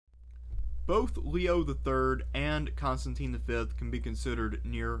Both Leo III and Constantine V can be considered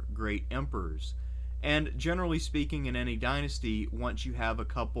near great emperors. And generally speaking, in any dynasty, once you have a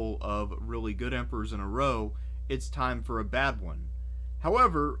couple of really good emperors in a row, it's time for a bad one.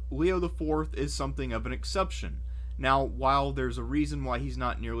 However, Leo IV is something of an exception. Now, while there's a reason why he's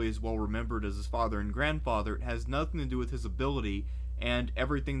not nearly as well remembered as his father and grandfather, it has nothing to do with his ability and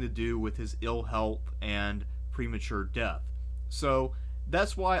everything to do with his ill health and premature death. So,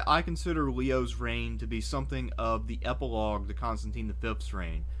 that's why I consider Leo's reign to be something of the epilogue to Constantine V's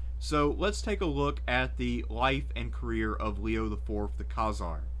reign. So let's take a look at the life and career of Leo IV the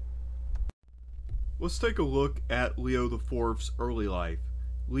Khazar. Let's take a look at Leo IV's early life.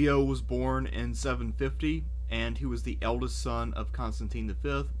 Leo was born in 750, and he was the eldest son of Constantine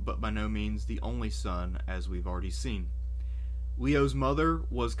V, but by no means the only son, as we've already seen. Leo's mother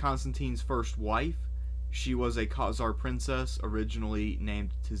was Constantine's first wife. She was a Khazar princess, originally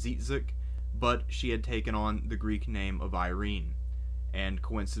named Tzitzik, but she had taken on the Greek name of Irene. And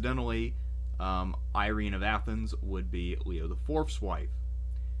coincidentally, Irene of Athens would be Leo IV's wife.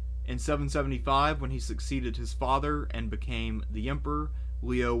 In 775, when he succeeded his father and became the emperor,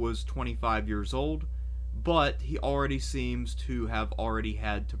 Leo was 25 years old, but he already seems to have already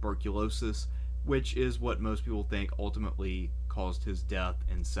had tuberculosis, which is what most people think ultimately caused his death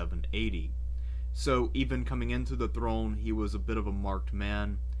in 780. So even coming into the throne, he was a bit of a marked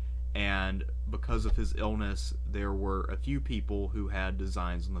man, and because of his illness, there were a few people who had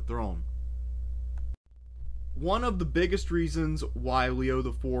designs on the throne. One of the biggest reasons why Leo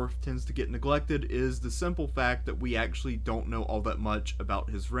IV tends to get neglected is the simple fact that we actually don't know all that much about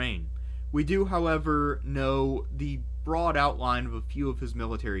his reign. We do, however, know the broad outline of a few of his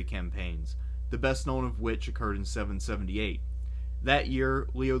military campaigns, the best known of which occurred in 778. That year,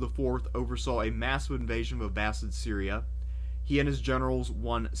 Leo IV oversaw a massive invasion of Abbasid Syria. He and his generals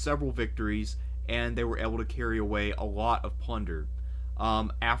won several victories, and they were able to carry away a lot of plunder.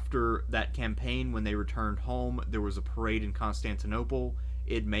 After that campaign, when they returned home, there was a parade in Constantinople.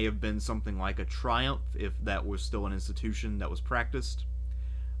 It may have been something like a triumph, if that was still an institution that was practiced.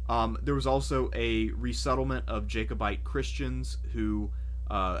 There was also a resettlement of Jacobite Christians who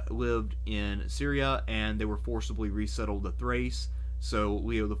lived in Syria, and they were forcibly resettled to Thrace. So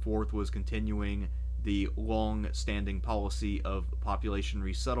Leo IV was continuing the long-standing policy of population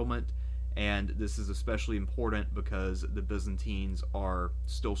resettlement, and this is especially important because the Byzantines are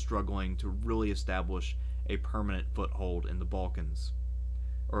still struggling to really establish a permanent foothold in the Balkans,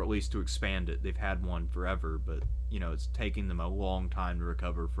 or at least to expand it. They've had one forever, but it's taking them a long time to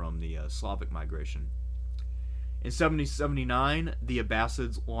recover from the Slavic migration. In 779, the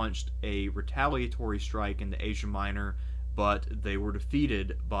Abbasids launched a retaliatory strike into Asia Minor, but they were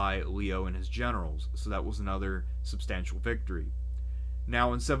defeated by Leo and his generals, so that was another substantial victory.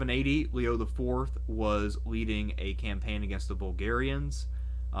 Now in 780, Leo IV was leading a campaign against the Bulgarians,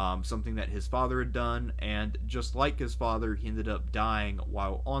 something that his father had done, and just like his father, he ended up dying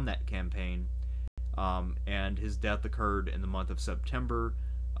while on that campaign, and his death occurred in the month of September,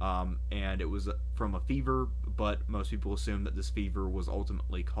 and it was from a fever, but most people assume that this fever was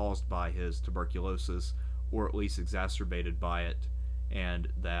ultimately caused by his tuberculosis, or at least exacerbated by it, and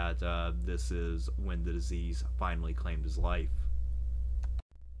that this is when the disease finally claimed his life.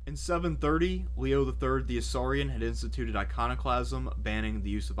 In 730, Leo III the Isaurian had instituted iconoclasm, banning the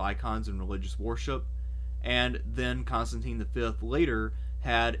use of icons in religious worship, and then Constantine V later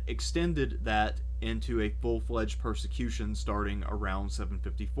had extended that into a full-fledged persecution starting around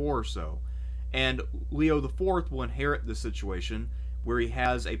 754 or so. And Leo IV will inherit this situation where he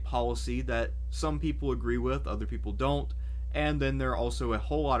has a policy that some people agree with, other people don't, and then there are also a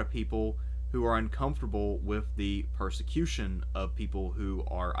whole lot of people who are uncomfortable with the persecution of people who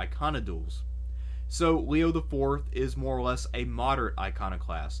are iconodules. So Leo IV is more or less a moderate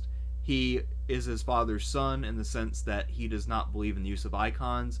iconoclast. He is his father's son in the sense that he does not believe in the use of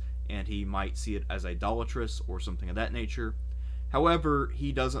icons, and he might see it as idolatrous or something of that nature. However,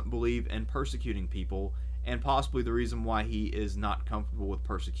 he doesn't believe in persecuting people, and possibly the reason why he is not comfortable with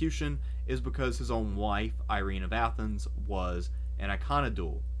persecution is because his own wife, Irene of Athens, was an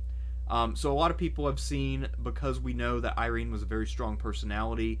iconodule. So a lot of people have seen, because we know that Irene was a very strong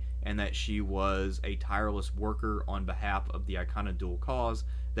personality and that she was a tireless worker on behalf of the iconodule cause,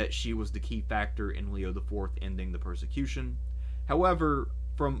 that she was the key factor in Leo IV ending the persecution. However,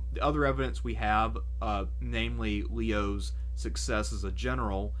 from the other evidence we have, namely Leo's success as a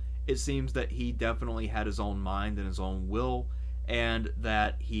general, it seems that he definitely had his own mind and his own will, and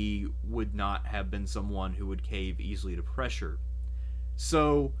that he would not have been someone who would cave easily to pressure.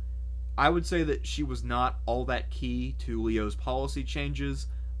 So I would say that she was not all that key to Leo's policy changes,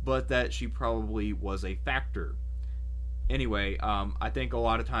 but that she probably was a factor. Anyway, I think a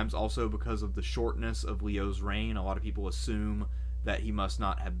lot of times also because of the shortness of Leo's reign, a lot of people assume that he must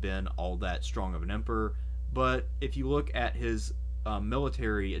not have been all that strong of an emperor. But if you look at his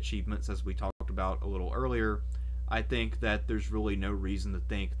military achievements, as we talked about a little earlier, I think that there's really no reason to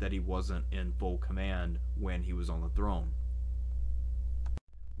think that he wasn't in full command when he was on the throne.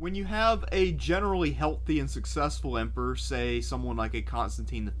 When you have a generally healthy and successful emperor, say someone like a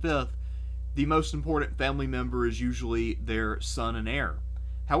Constantine V, the most important family member is usually their son and heir.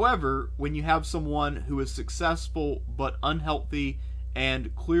 However, when you have someone who is successful but unhealthy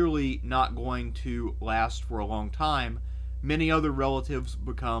and clearly not going to last for a long time, many other relatives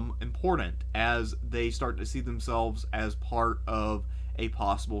become important as they start to see themselves as part of a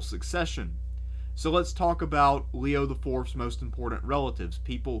possible succession. So let's talk about Leo IV's most important relatives,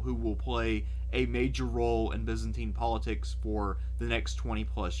 people who will play a major role in Byzantine politics for the next 20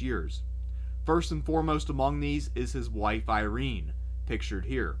 plus years. First and foremost among these is his wife Irene, pictured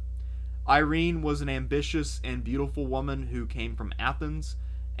here. Irene was an ambitious and beautiful woman who came from Athens,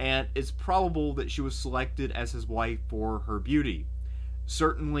 and it's probable that she was selected as his wife for her beauty.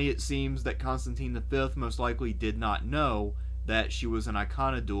 Certainly it seems that Constantine V most likely did not know that she was an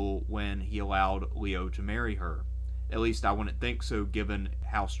iconodule when he allowed Leo to marry her. At least I wouldn't think so, given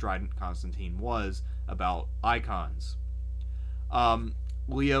how strident Constantine was about icons.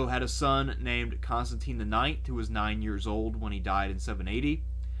 Leo had a son named Constantine IX, who was 9 years old when he died in 780.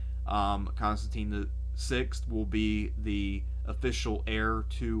 Constantine VI will be the official heir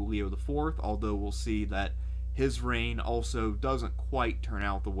to Leo IV, although we'll see that his reign also doesn't quite turn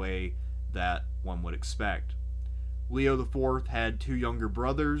out the way that one would expect. Leo IV had two younger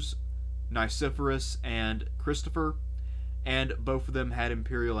brothers, Nicephorus and Christopher, and both of them had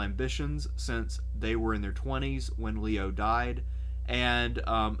imperial ambitions since they were in their 20s when Leo died, and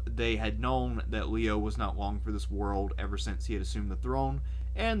they had known that Leo was not long for this world ever since he had assumed the throne,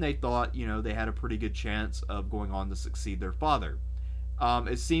 and they thought, they had a pretty good chance of going on to succeed their father.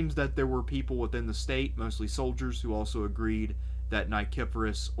 It seems that there were people within the state, mostly soldiers, who also agreed that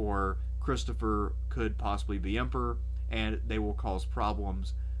Nicephorus or Christopher could possibly be emperor, and they will cause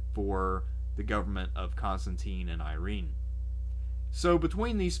problems for the government of Constantine and Irene. So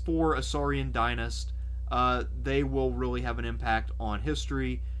between these four Isaurian dynasts, they will really have an impact on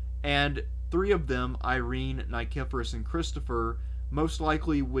history, and three of them, Irene, Nicephorus, and Christopher, most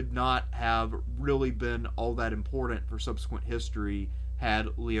likely would not have really been all that important for subsequent history had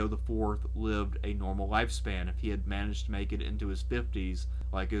Leo IV lived a normal lifespan, if he had managed to make it into his 50s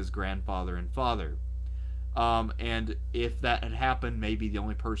like his grandfather and father. And if that had happened, maybe the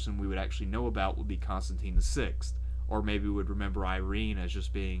only person we would actually know about would be Constantine VI, or maybe we would remember Irene as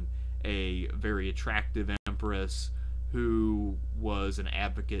just being a very attractive empress who was an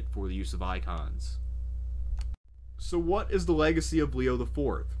advocate for the use of icons. So what is the legacy of Leo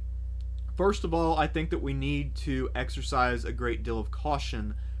IV? First of all, I think that we need to exercise a great deal of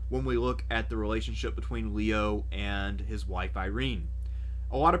caution when we look at the relationship between Leo and his wife Irene.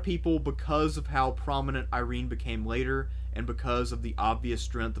 A lot of people, because of how prominent Irene became later, and because of the obvious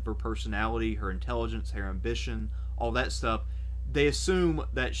strength of her personality, her intelligence, her ambition, all that stuff, they assume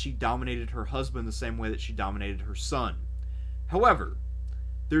that she dominated her husband the same way that she dominated her son. However,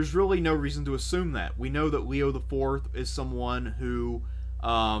 there's really no reason to assume that. We know that Leo IV is someone who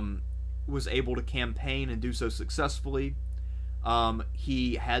was able to campaign and do so successfully.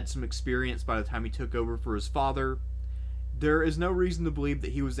 He had some experience by the time he took over for his father. There is no reason to believe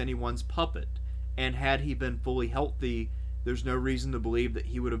that he was anyone's puppet, and had he been fully healthy, there's no reason to believe that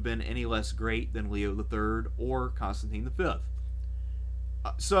he would have been any less great than Leo III or Constantine V.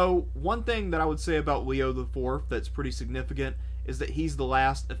 So, one thing that I would say about Leo IV that's pretty significant is that he's the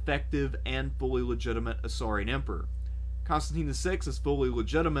last effective and fully legitimate Isaurian emperor. Constantine VI is fully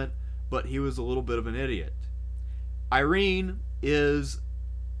legitimate, but he was a little bit of an idiot. Irene is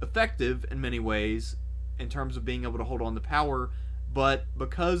effective in many ways in terms of being able to hold on to power, but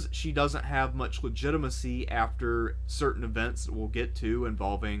because she doesn't have much legitimacy after certain events that we'll get to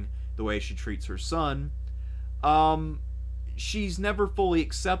involving the way she treats her son, she's never fully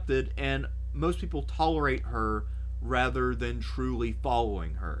accepted, and most people tolerate her rather than truly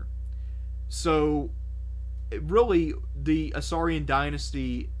following her. So, really, the Isaurian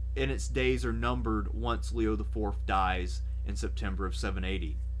dynasty in its days are numbered once Leo IV dies in September of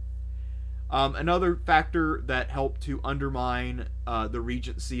 780. Another factor that helped to undermine the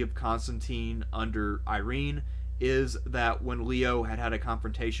regency of Constantine under Irene is that when Leo had a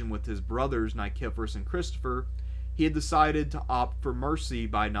confrontation with his brothers Nicephorus and Christopher, he had decided to opt for mercy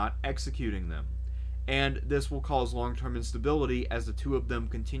by not executing them. and this will cause long-term instability as the two of them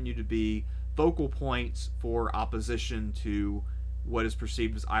continue to be focal points for opposition to what is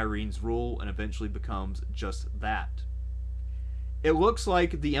perceived as Irene's rule and eventually becomes just that. It looks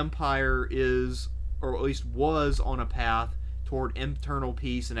like the empire is, or at least was, on a path toward internal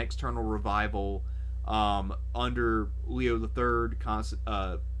peace and external revival under Leo III,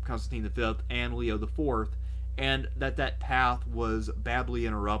 Constantine V, and Leo IV, and that path was badly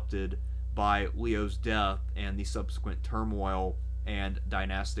interrupted by Leo's death and the subsequent turmoil and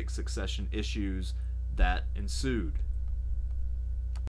dynastic succession issues that ensued.